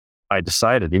I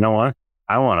decided, you know what?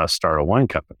 I want to start a wine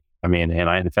company. I want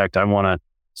to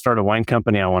start a wine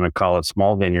company. I want to call it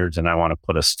Small Vineyards, and I want to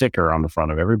put a sticker on the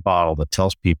front of every bottle that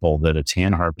tells people that it's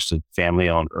hand harvested, family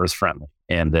owned, earth friendly,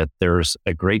 and that there's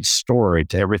a great story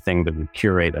to everything that we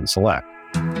curate and select.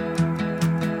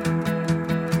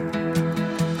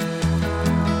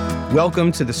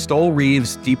 Welcome to the Stoel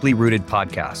Rives Deeply Rooted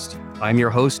podcast. I'm your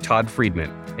host, Todd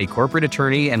Friedman, a corporate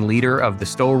attorney and leader of the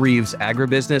Stoel Rives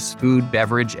Agribusiness, Food,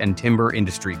 Beverage, and Timber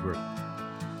Industry Group.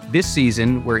 This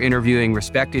season, we're interviewing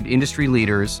respected industry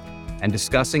leaders and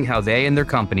discussing how they and their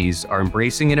companies are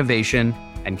embracing innovation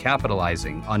and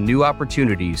capitalizing on new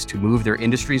opportunities to move their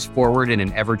industries forward in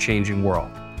an ever-changing world.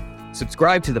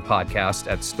 Subscribe to the podcast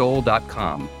at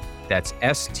stoel.com. That's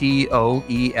STOEL.com,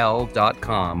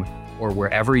 or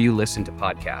wherever you listen to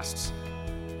podcasts.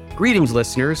 Greetings,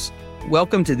 listeners.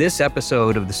 Welcome to this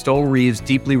episode of the Stoel Rives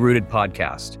Deeply Rooted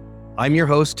podcast. I'm your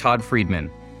host, Todd Friedman.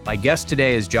 My guest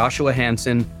today is Joshua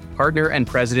Hanson, partner and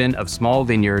president of Small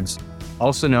Vineyards,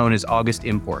 also known as August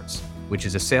Imports, which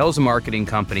is a sales and marketing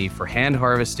company for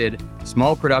hand-harvested,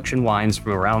 small production wines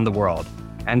from around the world,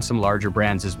 and some larger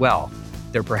brands as well.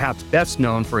 They're perhaps best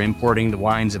known for importing the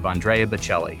wines of Andrea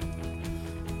Bocelli.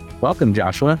 Welcome,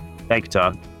 Joshua. Thank you,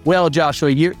 Todd. Well,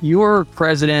 Joshua, you're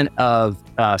president of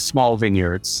Small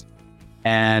Vineyards.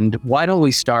 And why don't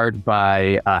we start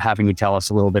by having you tell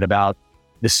us a little bit about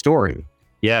the story?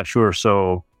 Yeah, sure.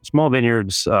 So Small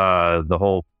Vineyards, the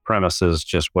whole premise is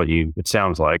just it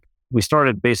sounds like. We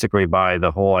started basically by the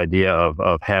whole idea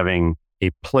of having a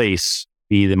place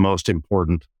be the most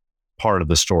important part of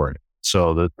the story.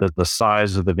 So the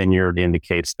size of the vineyard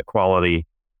indicates the quality,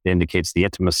 indicates the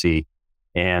intimacy.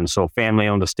 And so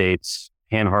family-owned estates,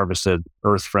 hand-harvested,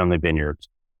 earth-friendly vineyards.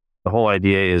 The whole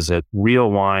idea is that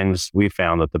real wines, we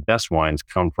found that the best wines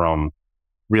come from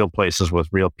real places with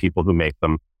real people who make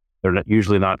them. They're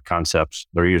usually not concepts.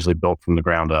 They're usually built from the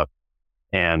ground up.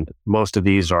 And most of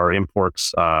these are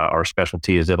imports. Our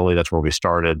specialty is Italy. That's where we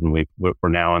started. And we're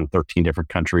now in 13 different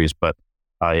countries, but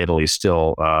Italy's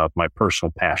still my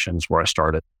personal passion is where I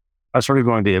started. I started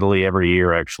going to Italy every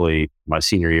year, actually, my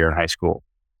senior year in high school.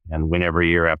 And went every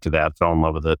year after that, fell in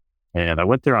love with it. And I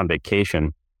went there on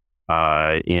vacation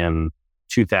in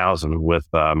 2000 with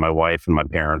my wife and my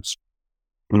parents.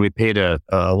 And we paid a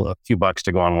few bucks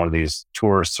to go on one of these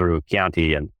tours through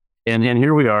Chianti. And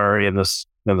here we are in this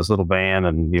little van.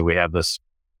 And we have this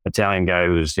Italian guy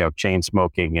who's chain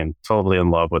smoking and totally in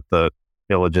love with the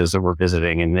villages that we're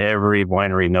visiting. And every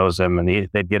winery knows him. And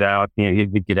they'd get out,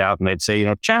 he'd get out and they'd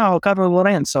say, ciao, caro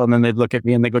Lorenzo. And then they'd look at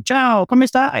me and they go, ciao, come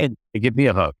stai? And they'd give me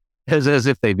a hug. As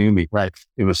if they knew me. Right.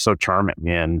 It was so charming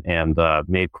and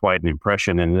made quite an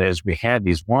impression. And as we had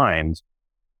these wines,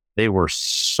 they were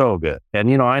so good.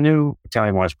 And, I knew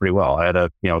Italian wines pretty well. I had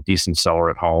a, decent cellar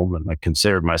at home and I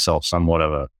considered myself somewhat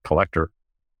of a collector.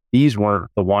 These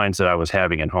weren't the wines that I was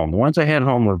having at home. The ones I had at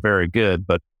home were very good,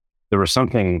 but there was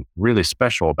something really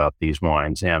special about these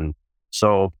wines. And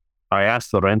so I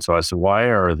asked Lorenzo, I said, why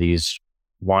are these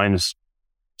wines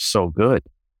so good?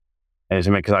 And he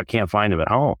said, because I can't find them at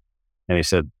home. And he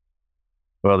said,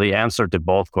 well, the answer to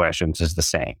both questions is the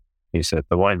same. He said,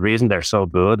 the one reason they're so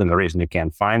good and the reason you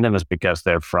can't find them is because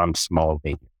they're from small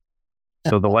vineyards.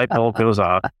 So the light bulb goes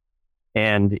off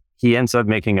and he ends up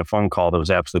making a phone call that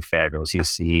was absolutely fabulous. He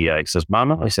says,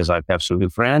 Mama, he says, I have some new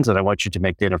friends and I want you to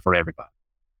make dinner for everybody.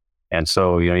 And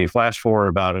so, you flash forward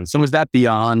about it. So was that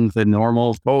beyond the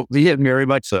normal? Oh, yeah, very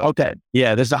much so. Okay.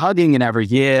 Yeah, there's a hugging and every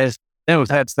year. No,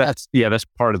 that's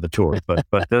part of the tour, but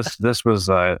this was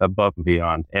above and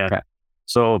beyond. And okay.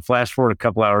 So flash forward a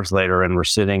couple hours later, and we're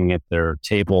sitting at their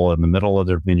table in the middle of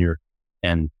their vineyard,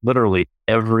 and literally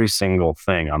every single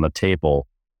thing on the table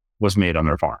was made on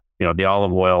their farm. The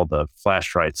olive oil, the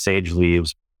flash dried sage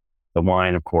leaves, the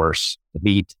wine, of course, the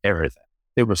meat, everything.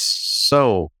 It was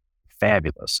so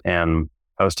fabulous. And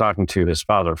I was talking to his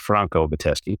father, Franco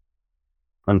Batteschi,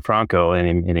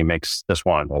 and he makes this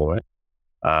wine, by the way.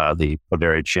 The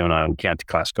Beverages and Chianti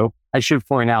Classico. I should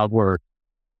point out we're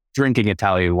drinking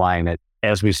Italian wine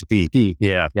as we speak.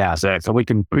 Yeah, exactly. So we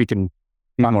can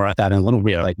talk more about that in a little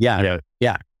bit. Yeah,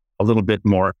 a little bit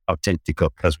more authentico.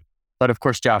 But of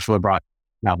course, Joshua brought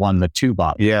not one, but two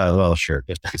bottles. Yeah, well, sure,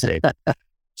 just to be safe.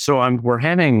 So we're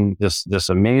having this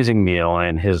amazing meal,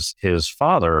 and his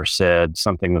father said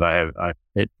something that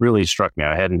it really struck me.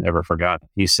 I hadn't ever forgotten.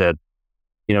 He said,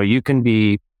 you can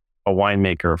be a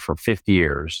winemaker for 50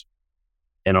 years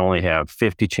and only have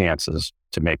 50 chances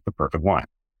to make the perfect wine.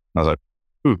 I was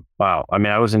like, wow. I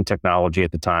mean, I was in technology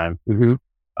at the time. Mm-hmm.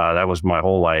 That was my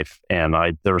whole life. And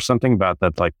there was something about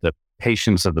that, like the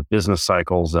patience of the business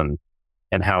cycles and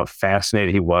how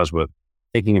fascinated he was with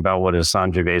thinking about what a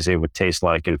Sangiovese would taste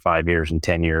like in 5 years and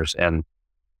 10 years. And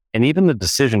even the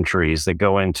decision trees that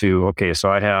go into, okay, so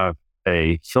I have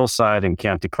a hillside in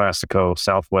Chianti Classico,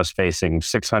 southwest facing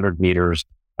 600 meters.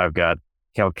 I've got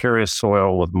calcareous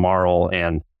soil with marl,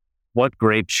 and what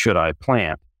grapes should I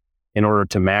plant in order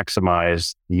to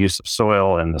maximize the use of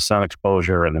soil and the sun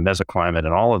exposure and the mesoclimate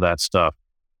and all of that stuff?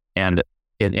 And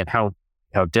how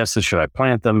densely should I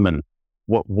plant them? And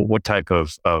what type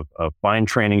of vine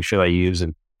training should I use?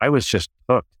 And I was just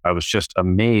hooked. I was just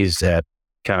amazed at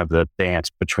kind of the dance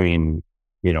between,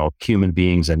 human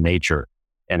beings and nature,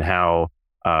 and how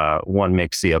one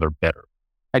makes the other better.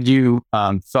 Had you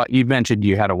you mentioned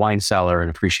you had a wine cellar and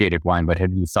appreciated wine, but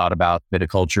had you thought about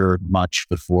viticulture much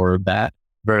before that?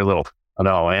 Very little.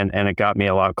 No. And it got me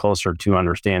a lot closer to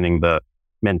understanding the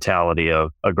mentality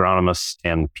of agronomists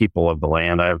and people of the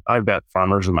land. I've got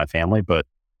farmers in my family, but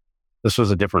this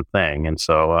was a different thing. And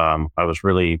so I was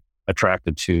really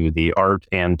attracted to the art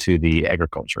and to the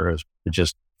agriculture. It was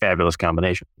just fabulous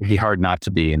combination. It'd be hard not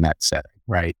to be in that setting,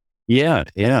 right? Yeah.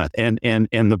 And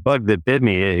the bug that bit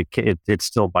me, it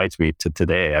still bites me to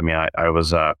today. I mean,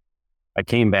 I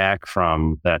came back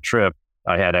from that trip.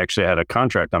 I had actually had a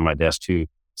contract on my desk to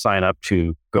sign up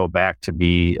to go back to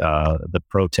be the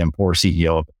pro tempore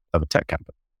CEO of a tech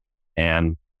company.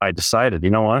 And I decided, you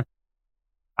know what?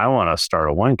 I want to start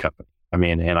a wine company. I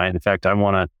mean, in fact, I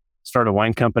want to start a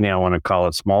wine company. I want to call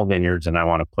it Small Vineyards, and I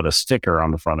want to put a sticker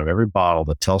on the front of every bottle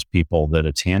that tells people that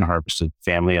it's hand harvested,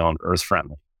 family owned, earth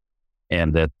friendly,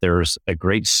 and that there's a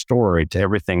great story to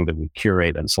everything that we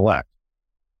curate and select.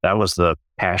 That was the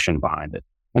passion behind it.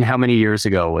 And how many years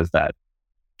ago was that?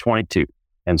 22.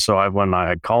 And so when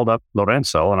I called up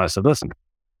Lorenzo and I said, listen,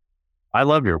 I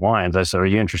love your wines. I said, are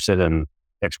you interested in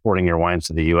exporting your wines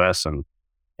to the US? And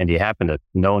do you happen to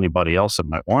know anybody else that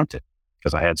might want it?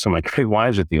 Because I had so many great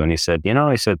wines with you. And he said,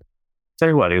 tell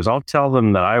you what, I'll tell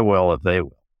them that I will if they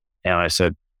will. And I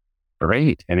said,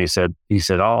 great. And he said,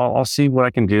 I'll see what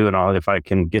I can do. And if I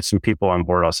can get some people on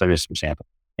board, I'll send you some samples.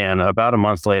 And about a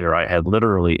month later, I had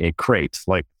literally a crate,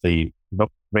 like the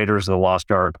Raiders of the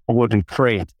Lost Ark, a wooden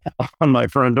crate on my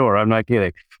front door. I'm not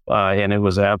kidding. And it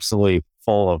was absolutely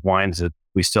full of wines that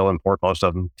we still import, most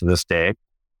of them to this day.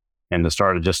 And it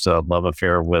started just a love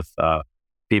affair with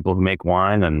people who make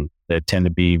wine, and they tend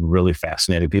to be really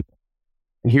fascinating people.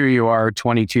 And here you are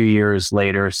 22 years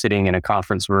later, sitting in a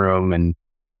conference room in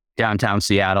downtown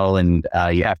Seattle, and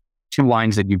you have two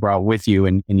wines that you brought with you.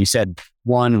 And you said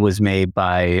one was made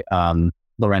by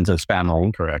Lorenzo's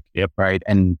family. Correct. Yep. Right.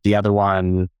 And the other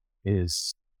one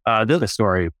is the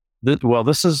story.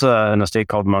 This is an estate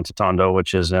called Montetondo,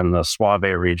 which is in the Soave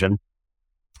region.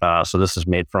 So this is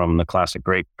made from the classic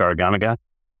grape Garganega.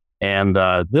 And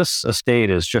this estate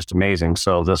is just amazing.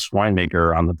 So this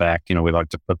winemaker on the back, we like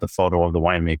to put the photo of the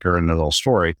winemaker in the little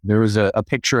story. There was a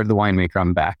picture of the winemaker on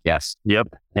the back. Yes. Yep.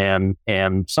 And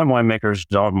some winemakers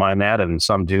don't mind that, and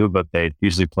some do, but they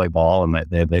usually play ball and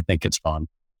they think it's fun.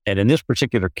 And in this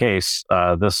particular case,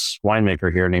 this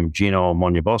winemaker here named Gino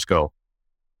Mognabosco,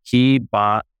 he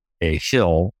bought a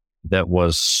hill that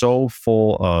was so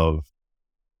full of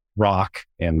rock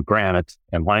and granite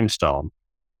and limestone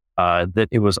that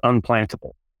it was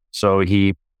unplantable. So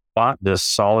he bought this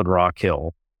solid rock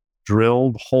hill,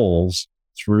 drilled holes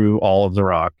through all of the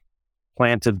rock,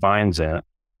 planted vines in it.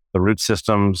 The root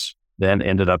systems then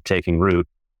ended up taking root,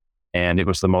 and it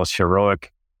was the most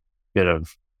heroic bit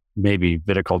of maybe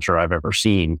viticulture I've ever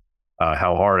seen,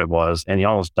 how hard it was. And he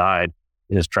almost died.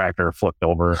 His tractor flipped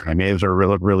over. I mean, it was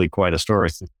really quite a story.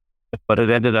 But it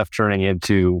ended up turning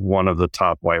into one of the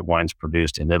top white wines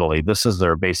produced in Italy. This is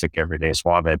their basic everyday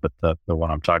Soave, but the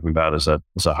one I'm talking about is a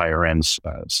higher end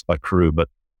cru. But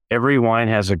every wine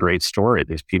has a great story.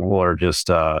 These people are just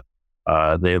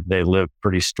they live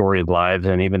pretty storied lives,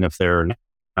 and even if they're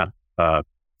not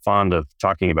fond of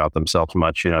talking about themselves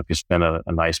much, if you spend a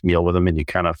nice meal with them and you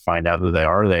kind of find out who they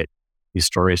are, these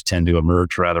stories tend to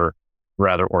emerge rather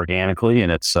organically,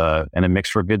 and it makes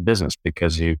for good business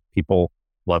because people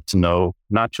love to know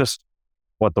not just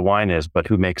what the wine is, but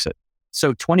who makes it.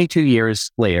 So 22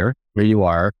 years later, where you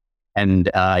are, and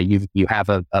you have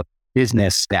a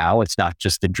business now. It's not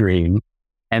just a dream.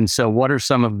 And so what are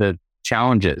some of the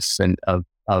challenges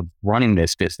of running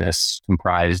this business,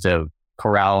 comprised of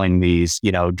corralling these,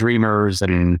 dreamers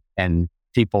and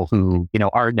people who,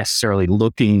 aren't necessarily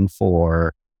looking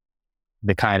for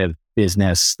the kind of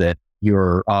business that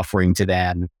you're offering to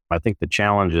them? I think the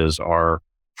challenges are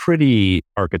pretty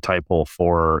archetypal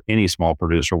for any small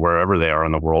producer, wherever they are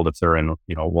in the world. If they're in,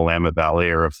 Willamette Valley,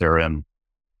 or if they're in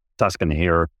Tuscany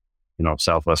or,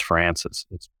 Southwest France, it's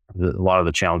a lot of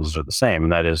the challenges are the same.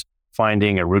 And that is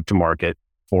finding a route to market,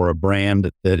 for a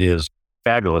brand that is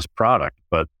fabulous product,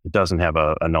 but it doesn't have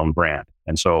a known brand.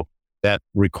 And so that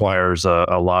requires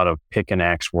a lot of pick and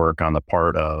axe work on the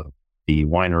part of the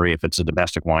winery, if it's a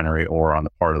domestic winery, or on the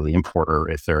part of the importer,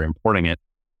 if they're importing it,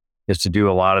 is to do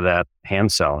a lot of that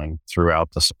hand selling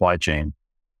throughout the supply chain.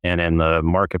 And in the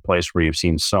marketplace where you've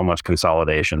seen so much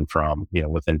consolidation from,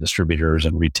 within distributors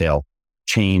and retail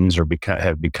chains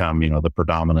have become, the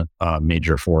predominant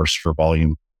major force for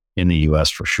volume in the U.S.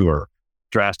 for sure.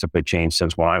 Drastically changed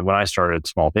since when I started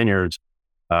Small Vineyards.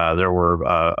 There were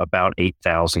about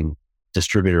 8,000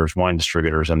 wine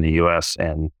distributors in the U.S.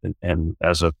 And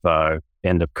as of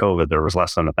end of COVID, there was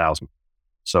less than 1,000.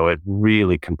 So it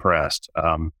really compressed.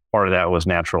 Part of that was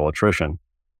natural attrition,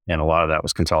 and a lot of that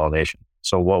was consolidation.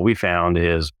 So what we found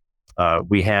is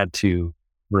we had to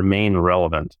remain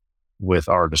relevant with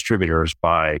our distributors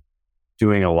by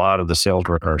doing a lot of the sales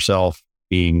work ourselves,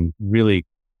 being really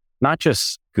not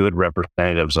just good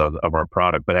representatives of our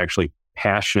product, but actually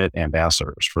passionate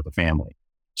ambassadors for the family.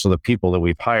 So the people that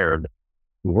we've hired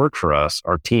who work for us,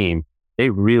 our team, they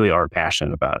really are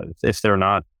passionate about it. If they're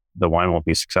not, the wine won't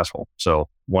be successful. So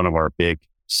one of our big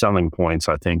selling points,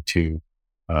 I think, to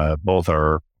both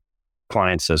our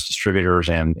clients as distributors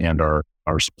and our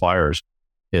suppliers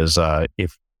is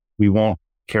if we won't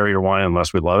carry your wine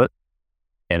unless we love it.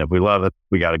 And if we love it,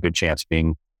 we got a good chance of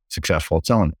being successful at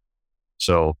selling it.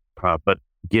 So, but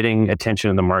getting attention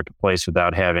in the marketplace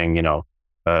without having,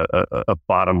 a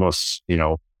bottomless,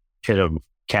 pit of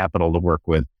capital to work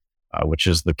with, which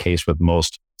is the case with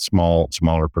most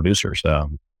smaller producers,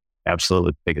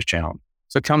 absolutely the biggest challenge.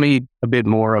 So tell me a bit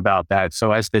more about that.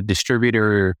 So as the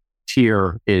distributor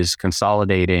tier is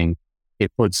consolidating,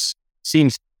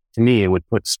 seems to me it would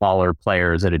put smaller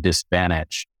players at a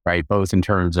disadvantage, right? Both in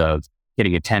terms of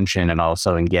getting attention and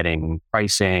also in getting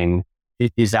pricing.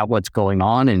 Is that what's going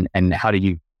on? And how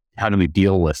do we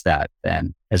deal with that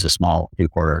then as a small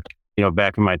importer?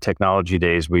 Back in my technology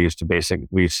days, we used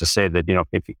to say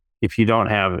that, if you don't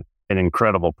have an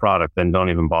incredible product, then don't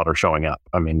even bother showing up.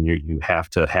 I mean, you have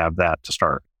to have that to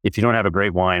start. If you don't have a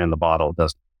great wine in the bottle, it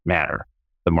doesn't matter.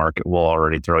 The market will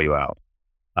already throw you out,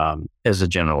 as a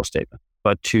general statement.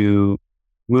 But to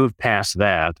move past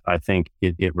that, I think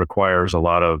it requires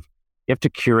you have to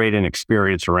curate an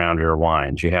experience around your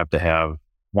wines. You have to have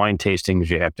wine tastings.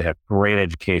 You have to have great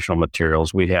educational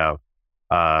materials. We have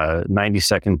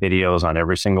 90-second videos on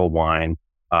every single wine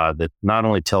that not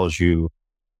only tells you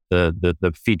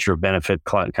the feature benefit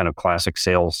kind of classic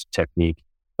sales technique,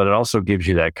 but it also gives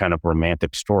you that kind of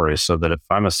romantic story, so that if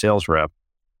I'm a sales rep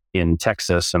in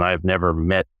Texas and I've never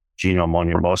met Gino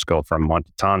Mosco from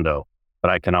Montetondo, but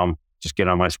I can just get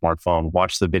on my smartphone,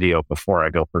 watch the video before I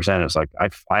go present. It's like,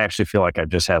 I actually feel like I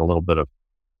just had a little bit of,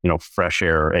 fresh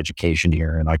air education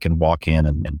here, and I can walk in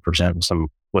and present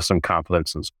with some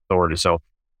confidence and authority. So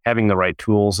having the right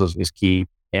tools is key.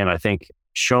 And I think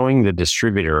showing the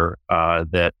distributor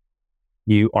that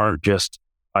you aren't just,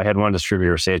 I had one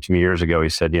distributor say it to me years ago. He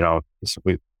said,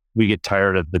 we get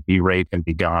tired of the berate and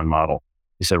be gone model.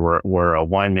 He said, we're a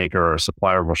winemaker or a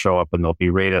supplier will show up and they'll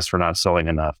berate us for not selling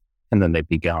enough, and then they'd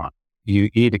be gone.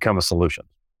 You need to come with solutions.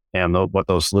 And what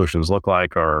those solutions look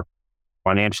like are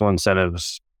financial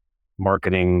incentives,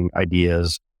 marketing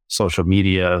ideas, social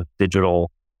media, digital,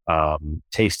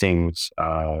 tastings,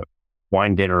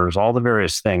 wine dinners, all the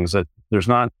various things. That there's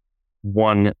not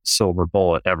one silver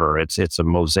bullet ever. It's a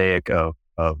mosaic of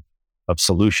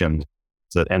solutions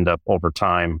that end up over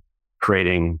time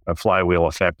creating a flywheel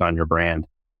effect on your brand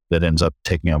that ends up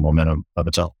taking a momentum of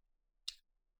its own.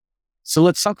 So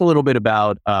let's talk a little bit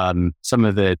about some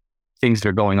of the things that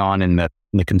are going on in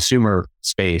the consumer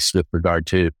space with regard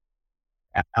to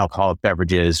alcoholic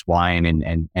beverages, wine,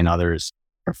 and others.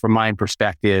 From my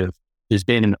perspective, there's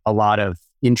been a lot of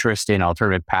interest in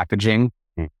alternative packaging,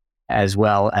 as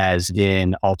well as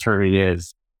in alternative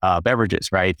beverages,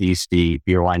 right? You see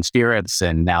beer, wine, spirits,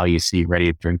 and now you see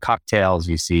ready-to-drink cocktails.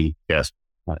 You see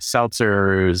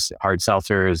seltzers, hard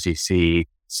seltzers. You see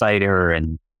cider,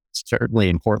 and certainly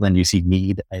in Portland, you see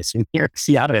mead. I assume here in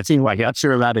Seattle, it seems like I'm not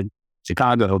sure about in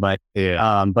Chicago, but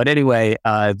anyway,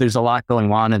 there's a lot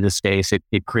going on in this space.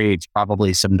 It creates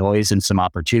probably some noise and some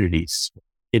opportunities.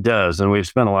 It does, and we've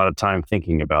spent a lot of time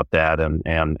thinking about that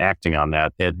and acting on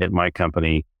that. At my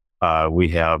company, we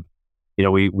have,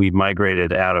 we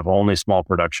migrated out of only small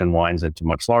production wines into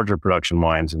much larger production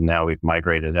wines, and now we've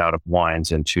migrated out of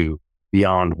wines into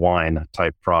beyond wine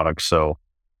type products. So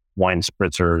wine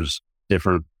spritzers,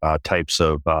 different types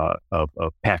of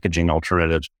packaging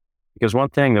alternatives. Because one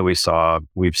thing that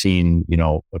we've seen,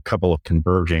 a couple of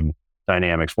converging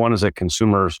dynamics. One is that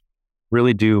consumers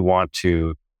really do want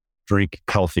to drink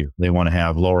healthier. They want to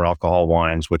have lower alcohol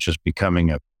wines, which is becoming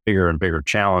a bigger and bigger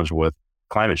challenge with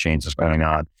climate change that's going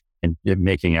on and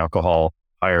making alcohol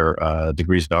higher,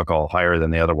 degrees of alcohol higher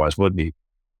than they otherwise would be.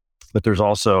 But there's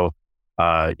also,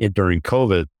 during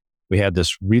COVID, we had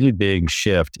this really big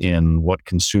shift in what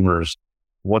consumers,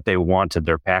 what they wanted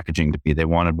their packaging to be. They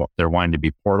wanted their wine to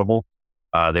be portable.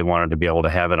 They wanted to be able to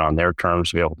have it on their terms,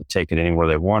 to be able to take it anywhere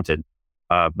they wanted.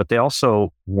 But they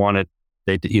also wanted,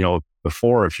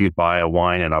 before, if you'd buy a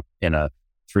wine in a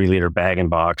 3-liter bag and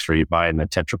box, or you buy it in a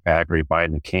Tetra Pak, or you buy it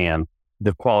in a can,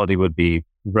 the quality would be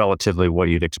relatively what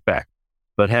you'd expect.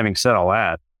 But having said all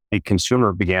that, a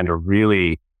consumer began to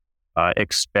really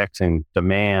expect and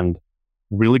demand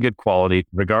really good quality,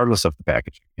 regardless of the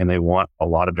packaging, and they want a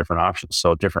lot of different options.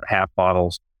 So different half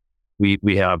bottles. We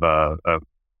have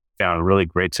found really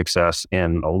great success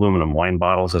in aluminum wine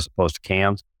bottles as opposed to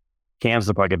cans. Cans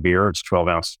look like a beer. It's a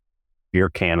 12-ounce beer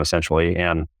can essentially,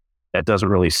 and that doesn't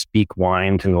really speak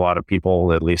wine to a lot of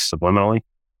people, at least subliminally.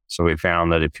 So we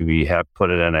found that if we have put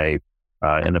it in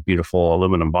a beautiful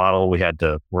aluminum bottle, we had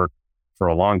to work for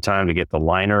a long time to get the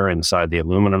liner inside the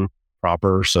aluminum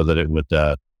proper so that it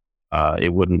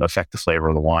wouldn't affect the flavor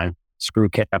of the wine. Screw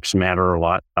caps matter a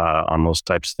lot on those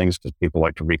types of things because people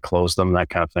like to reclose them, that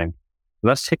kind of thing. So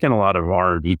that's taken a lot of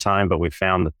R&D time, but we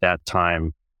found that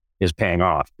time is paying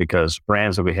off because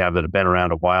brands that we have that have been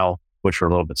around a while, which are a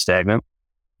little bit stagnant,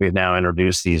 we've now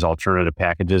introduced these alternative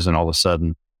packages, and all of a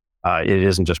sudden, it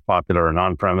isn't just popular in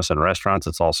on-premise and restaurants.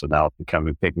 It's also now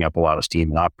picking up a lot of steam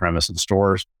in off-premise and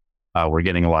stores. We're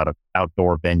getting a lot of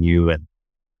outdoor venue and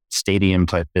stadium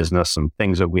type business and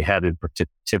things that we hadn't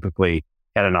typically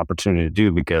had an opportunity to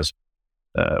do because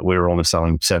we were only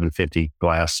selling 750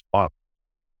 glass bottles.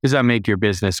 Does that make your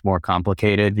business more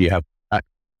complicated? You have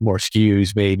more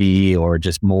SKUs maybe, or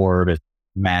just more to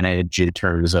manage in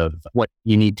terms of what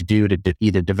you need to do to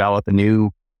either develop a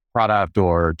new product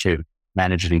or to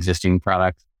manage an existing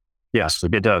product? Yes,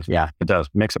 it does. Yeah, it does.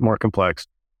 Makes it more complex.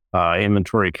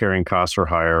 Inventory carrying costs are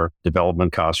higher.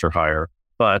 Development costs are higher.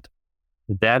 But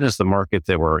that is the market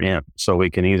that we're in. So we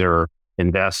can either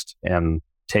invest and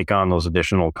take on those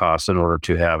additional costs in order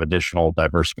to have additional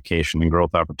diversification and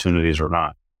growth opportunities or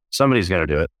not. Somebody's got to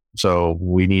do it. So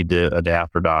we need to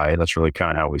adapt or die. That's really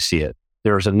kind of how we see it.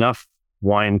 There's enough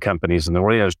wine companies in the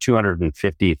world. There's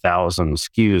 250,000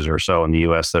 SKUs or so in the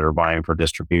U.S. that are buying for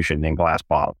distribution in glass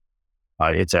bottles.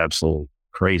 It's absolutely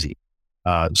crazy.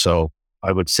 So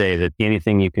I would say that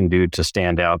anything you can do to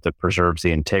stand out that preserves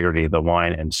the integrity of the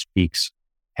wine and speaks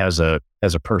has a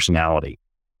personality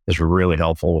is really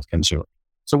helpful with consumers.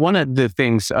 So one of the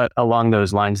things along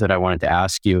those lines that I wanted to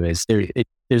ask you is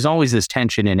there's always this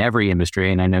tension in every industry,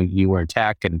 and I know you were in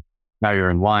tech and now you're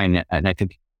in wine, and I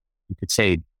think you could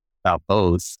say about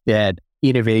both, that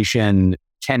innovation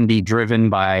can be driven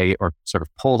by or sort of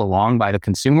pulled along by the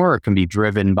consumer, or can be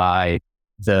driven by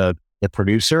the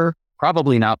producer,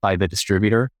 probably not by the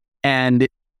distributor. And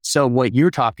so what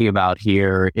you're talking about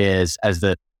here is, as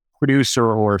the producer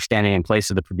or standing in place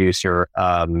of the producer,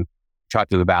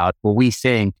 talking about, well, we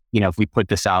think, if we put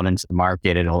this out into the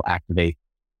market, it'll activate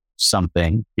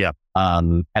something. Yeah.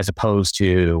 As opposed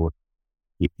to,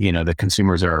 the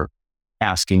consumers are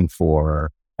asking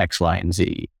for X, Y, and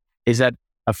Z. Is that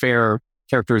a fair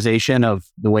characterization of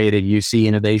the way that you see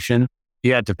innovation?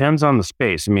 Yeah, it depends on the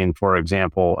space. I mean, for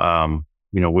example,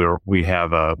 we're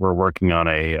working on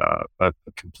a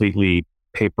completely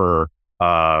paper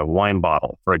wine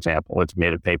bottle, for example. It's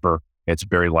made of paper. It's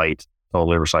very light,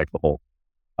 totally recyclable.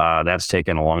 That's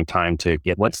taken a long time to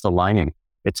get. What's the lining?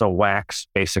 It's a wax,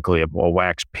 basically a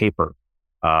wax paper.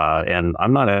 And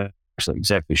I'm not actually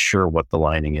exactly sure what the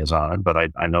lining is on it, but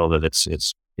I know that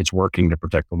it's working to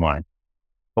protect the wine.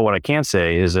 But what I can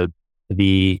say is that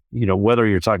whether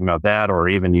you're talking about that or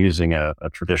even using a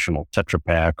traditional Tetra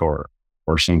Pak or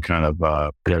some kind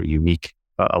of unique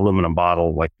aluminum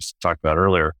bottle like we talked about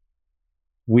earlier,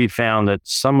 we found that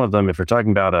some of them, if you're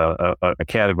talking about a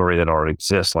category that already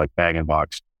exists, like bag and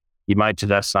box,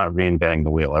 that's not reinventing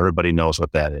the wheel. Everybody knows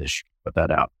what that is. Put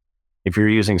that out. If you're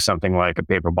using something like a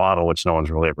paper bottle, which no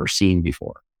one's really ever seen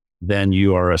before, then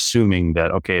you are assuming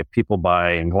that, okay, if people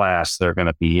buy in glass, they're going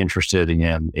to be interested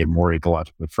in a more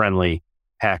ecologically friendly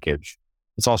package.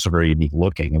 It's also very unique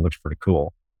looking. It looks pretty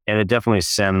cool. And it definitely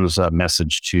sends a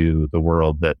message to the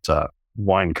world that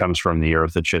wine comes from the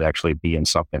earth. It should actually be in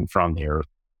something from the earth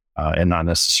and not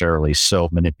necessarily so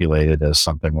manipulated as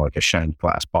something like a shiny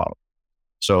glass bottle.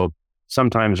 So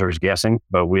sometimes there's guessing,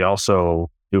 but we also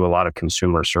do a lot of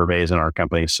consumer surveys in our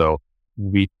company. So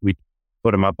we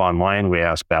put them up online. We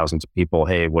ask thousands of people,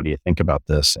 hey, what do you think about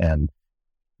this? And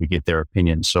we get their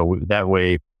opinion. So that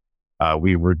way,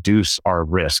 we reduce our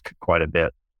risk quite a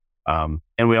bit.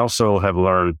 And we also have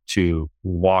learned to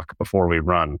walk before we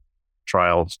run.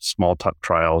 Trials, small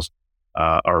trials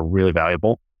are really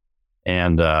valuable.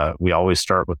 And we always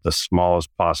start with the smallest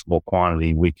possible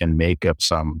quantity we can make of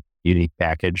some unique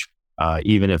package.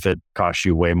 Even if it costs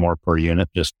you way more per unit,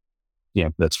 just,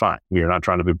 that's fine. We are not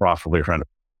trying to be profitable. We're trying to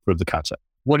prove the concept.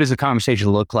 What does a conversation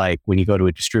look like when you go to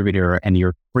a distributor and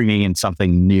you're bringing in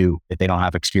something new that they don't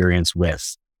have experience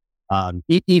with?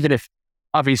 Even if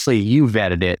obviously you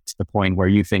vetted it to the point where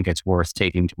you think it's worth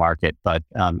taking to market, but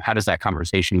how does that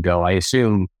conversation go? I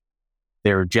assume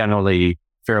they're generally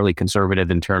fairly conservative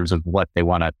in terms of what they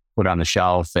want to put on the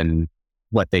shelf and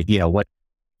what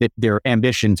their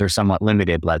ambitions are somewhat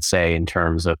limited, let's say, in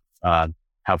terms of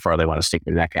how far they want to stick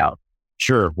their neck out.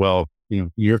 Sure. Well,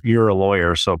 you're a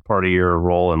lawyer, so part of your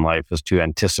role in life is to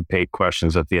anticipate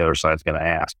questions that the other side's going to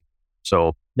ask.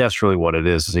 So that's really what it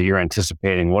is that you're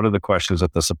anticipating what are the questions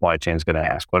that the supply chain is going to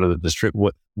ask? What are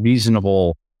what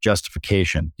reasonable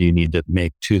justification do you need to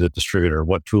make to the distributor?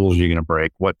 What tools are you going to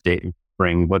break? What data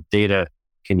bring? What data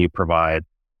can you provide?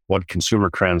 What consumer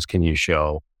trends can you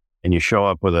show? And you show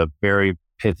up with a very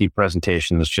pithy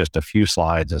presentation that's just a few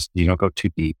slides. You don't go too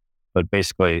deep, but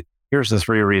basically, here's the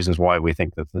 3 reasons why we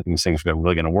think that these things are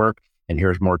really going to work, and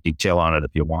here's more detail on it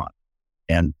if you want.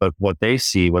 But what they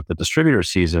see, what the distributor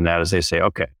sees in that is they say,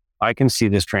 okay, I can see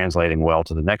this translating well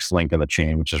to the next link in the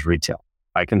chain, which is retail.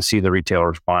 I can see the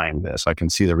retailers buying this. I can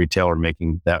see the retailer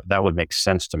making that. That would make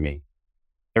sense to me.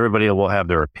 Everybody will have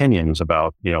their opinions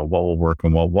about, what will work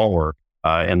and what won't work.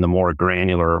 And the more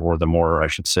granular, or the more, I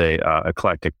should say,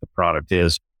 eclectic the product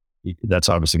is, that's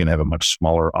obviously going to have a much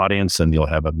smaller audience, and you'll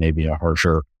have maybe a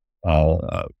harsher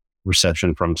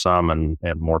reception from some and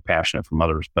more passionate from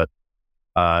others. But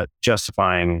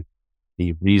justifying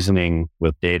the reasoning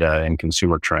with data and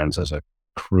consumer trends is a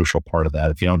crucial part of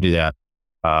that. If you don't do that,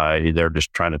 they're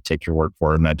just trying to take your word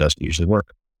for it, and that doesn't usually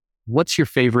work. What's your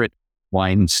favorite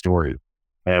wine story?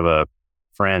 I have a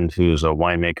friend who's a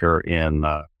winemaker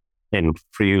in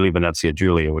Friuli, Venezia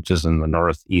Giulia, which is in the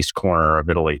northeast corner of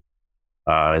Italy.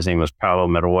 His name is Paolo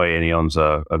Meroi, and he owns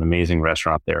an amazing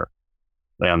restaurant there.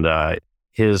 And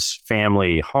his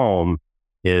family home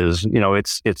is,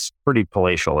 it's pretty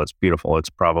palatial. It's beautiful.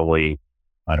 It's probably,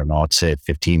 I don't know, I'd say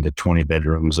 15 to 20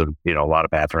 bedrooms and, a lot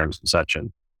of bathrooms and such.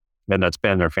 And that's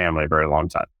been their family a very long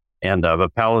time. And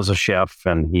but Paolo's a chef,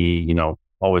 and he,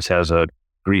 always has a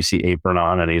greasy apron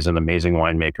on, and he's an amazing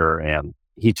winemaker. And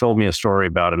he told me a story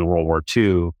about in World War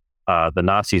II, the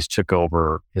Nazis took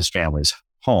over his family's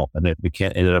home, and it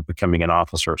ended up becoming an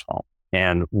officer's home.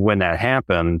 And when that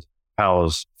happened,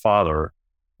 Paolo's father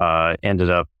ended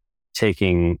up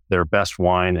taking their best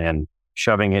wine and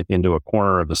shoving it into a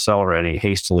corner of the cellar, and he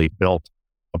hastily built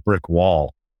a brick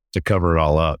wall to cover it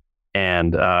all up.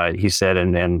 And he said,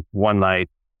 and one night,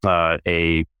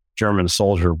 a German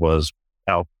soldier was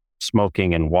out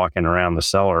smoking and walking around the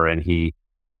cellar, and he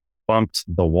bumped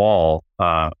the wall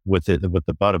with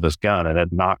the butt of his gun, and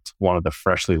it knocked one of the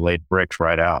freshly laid bricks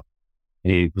right out.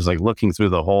 And he was like looking through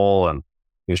the hole, and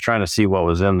he was trying to see what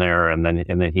was in there, and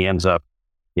then he ends up,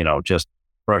 just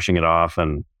brushing it off.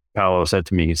 And Paolo said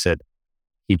to me, he said,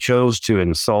 he chose to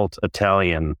insult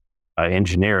Italian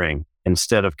engineering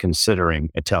instead of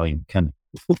considering Italian cunning.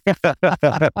 That's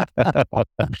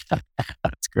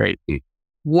great.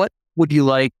 What would you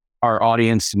like our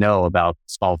audience to know about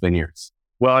Small Vineyards?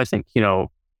 Well, I think,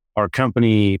 our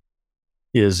company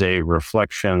is a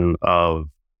reflection of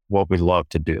what we love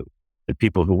to do. The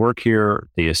people who work here,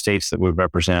 the estates that we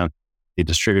represent, the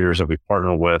distributors that we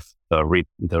partner with,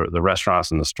 the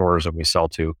restaurants and the stores that we sell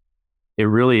to. It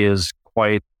really is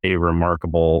quite a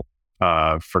remarkable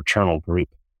fraternal group.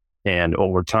 And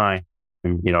over time,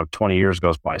 20 years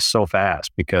goes by so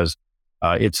fast because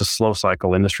it's a slow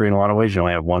cycle industry in a lot of ways. You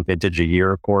only have one vintage a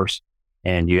year, of course,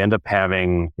 and you end up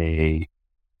having a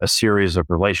series of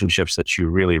relationships that you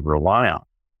really rely on.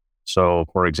 So,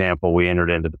 for example, we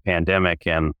entered into the pandemic,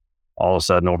 and all of a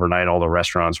sudden, overnight, all the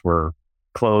restaurants were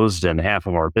closed and half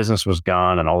of our business was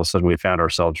gone. And all of a sudden, we found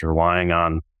ourselves relying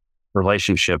on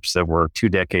relationships that were 2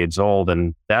 decades old.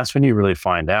 And that's when you really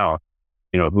find out,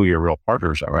 who your real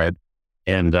partners are, right?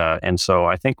 And so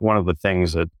I think one of the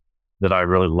things that I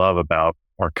really love about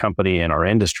our company and our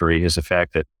industry is the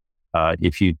fact that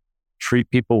if you treat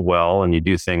people well and you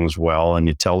do things well and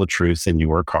you tell the truth and you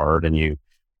work hard and you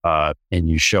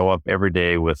show up every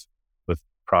day with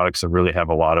products that really have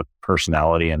a lot of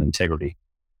personality and integrity,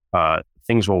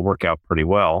 things will work out pretty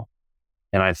well.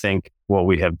 And I think what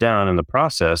we have done in the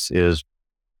process is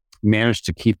managed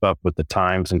to keep up with the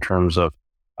times in terms of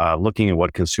looking at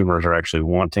what consumers are actually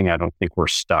wanting. I don't think we're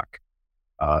stuck.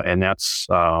 And that's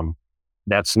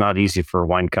that's not easy for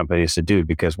wine companies to do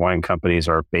because wine companies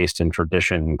are based in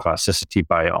tradition and classicity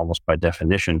almost by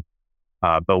definition.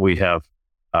 But we have,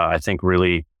 I think,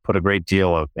 really put a great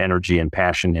deal of energy and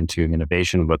passion into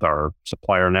innovation with our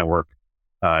supplier network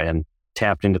and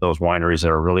tapped into those wineries that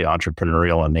are really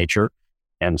entrepreneurial in nature.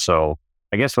 And so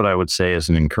I guess what I would say is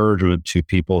an encouragement to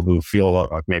people who feel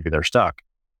like maybe they're stuck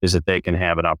is that they can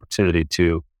have an opportunity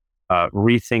to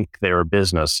rethink their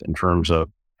business in terms of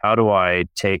how do I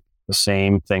take the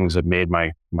same things that made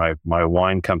my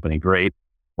wine company great,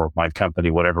 or my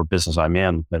company, whatever business I'm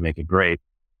in, that make it great.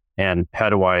 And how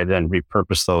do I then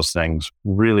repurpose those things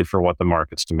really for what the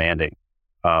market's demanding?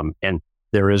 And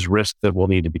there is risk that will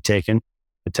need to be taken.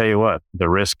 I tell you what, the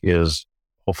risk is,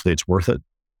 hopefully it's worth it,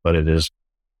 but it is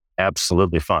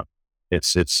absolutely fun.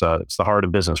 It's the heart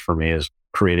of business for me, is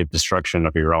creative destruction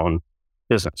of your own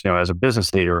business. As a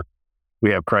business leader,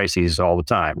 we have crises all the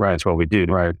time. Right. That's what we do.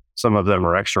 Right. Some of them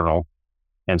are external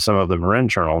and some of them are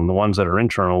internal. And the ones that are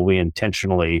internal, we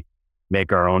intentionally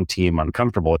make our own team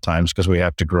uncomfortable at times because we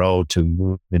have to grow to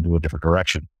move into a different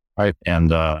direction. Right.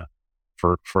 And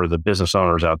for the business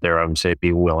owners out there, I would say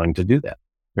be willing to do that.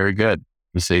 Very good.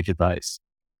 Sage advice.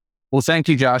 Well, thank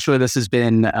you, Joshua. This has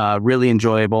been really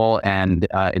enjoyable and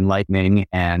enlightening.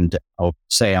 And I'll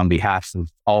say on behalf of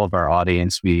all of our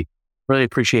audience, we really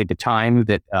appreciate the time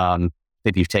that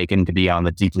you've taken to be on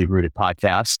the Deeply Rooted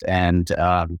podcast, and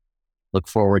look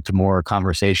forward to more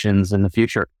conversations in the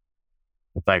future.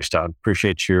 Well, thanks, Todd.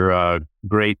 Appreciate your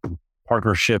great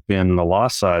partnership in the law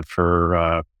side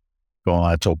for going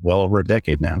on to well over a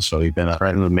decade now. So you've been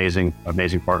an amazing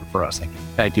partner for us. Thank you.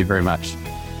 Thank you very much.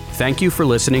 Thank you for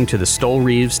listening to the Stoel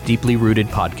Rives Deeply Rooted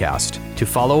podcast. To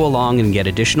follow along and get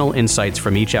additional insights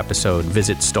from each episode,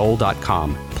 visit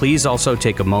stoel.com. Please also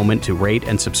take a moment to rate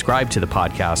and subscribe to the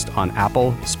podcast on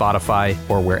Apple, Spotify,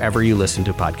 or wherever you listen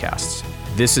to podcasts.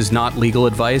 This is not legal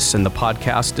advice, and the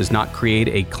podcast does not create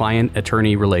a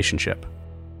client-attorney relationship.